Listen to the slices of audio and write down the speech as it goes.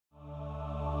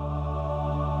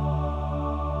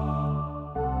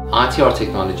ITR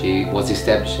technology was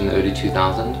established in the early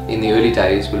 2000s. In the early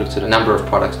days, we looked at a number of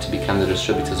products to become the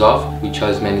distributors of. We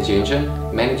chose ManageEngine.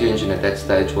 ManageEngine at that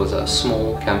stage was a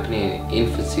small company in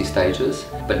infancy stages,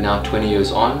 but now 20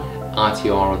 years on,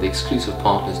 ITR are the exclusive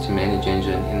partners to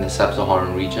ManageEngine in the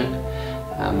sub-Saharan region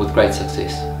with great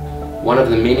success. One of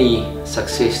the many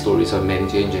success stories of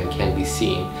ManageEngine can be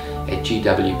seen at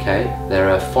GWK.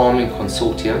 They're a farming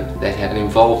consortium that have an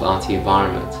involved IT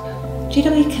environment.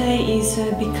 GWK is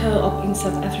a big co-op in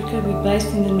South Africa. We're based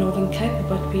in the Northern Cape,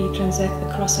 but we transact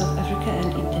across South Africa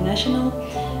and international.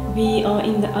 We are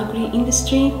in the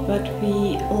agri-industry, but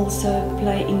we also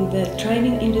play in the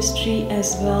trading industry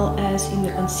as well as in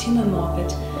the consumer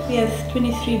market. We have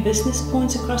 23 business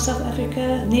points across South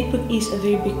Africa. Network is a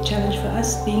very big challenge for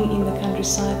us. Being in the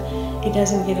countryside, it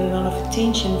doesn't get a lot of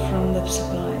attention from the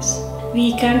suppliers.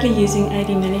 We're currently using AD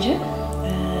Manager.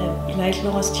 Late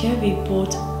last year, we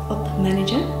bought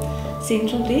Manager,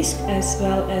 Central Desk, as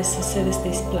well as the Service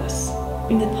Desk Plus.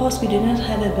 In the past, we did not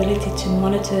have the ability to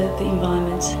monitor the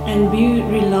environment, and we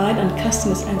relied on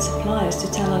customers and suppliers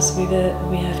to tell us whether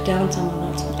we have downtime or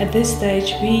not. At this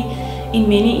stage, we, in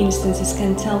many instances,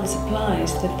 can tell the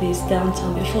suppliers that there's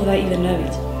downtime before they even know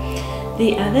it.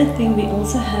 The other thing we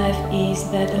also have is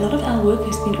that a lot of our work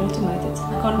has been automated.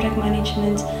 Contract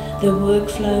management, the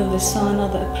workflow, the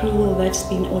sign-off, the approval, that's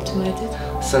been automated.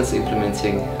 Since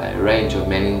implementing a range of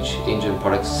ManageEngine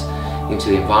products into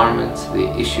the environment, the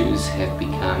issues have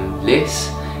become less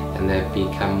and they've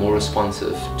become more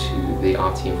responsive to the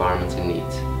IT environment and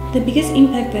needs. The biggest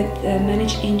impact that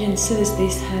ManageEngine Service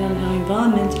Desk had on our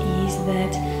environment is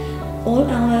that all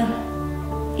our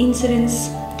incidents,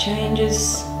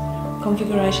 changes,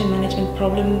 configuration management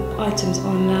problem items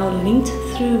are now linked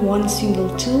through one single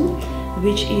tool,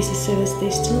 which is a Service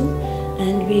Desk tool,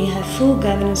 and we have full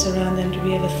governance around it, and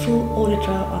we have a full audit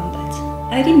trail on that.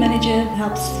 AD Manager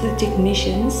helps the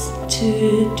technicians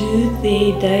to do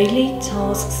their daily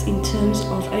tasks in terms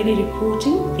of AD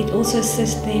reporting. It also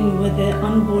assists them with their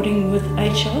onboarding with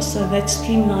HR, so that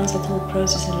streamlines that whole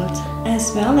process a lot,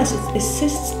 as well as it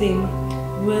assists them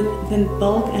with the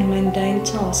bulk and mundane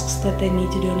tasks that they need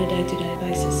to do on a day-to-day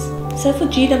basis. So for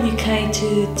GWK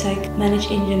to take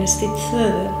ManageEngine a step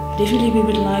further, definitely we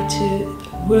would like to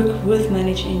work with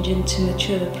ManageEngine to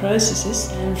mature the processes.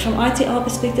 And from ITR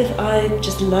perspective, I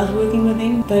just love working with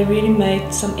them. They really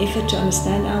made some effort to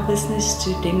understand our business,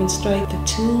 to demonstrate the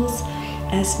tools,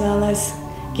 as well as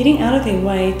getting out of their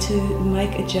way to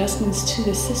make adjustments to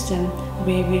the system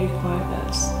where we require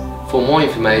those. For more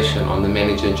information on the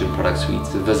ManageEngine product suite,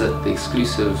 visit the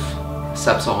exclusive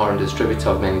sub-Saharan distributor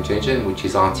of ManageEngine, which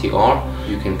is ITR.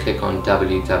 You can click on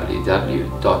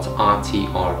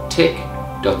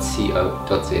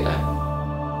www.rtrtech.co.za.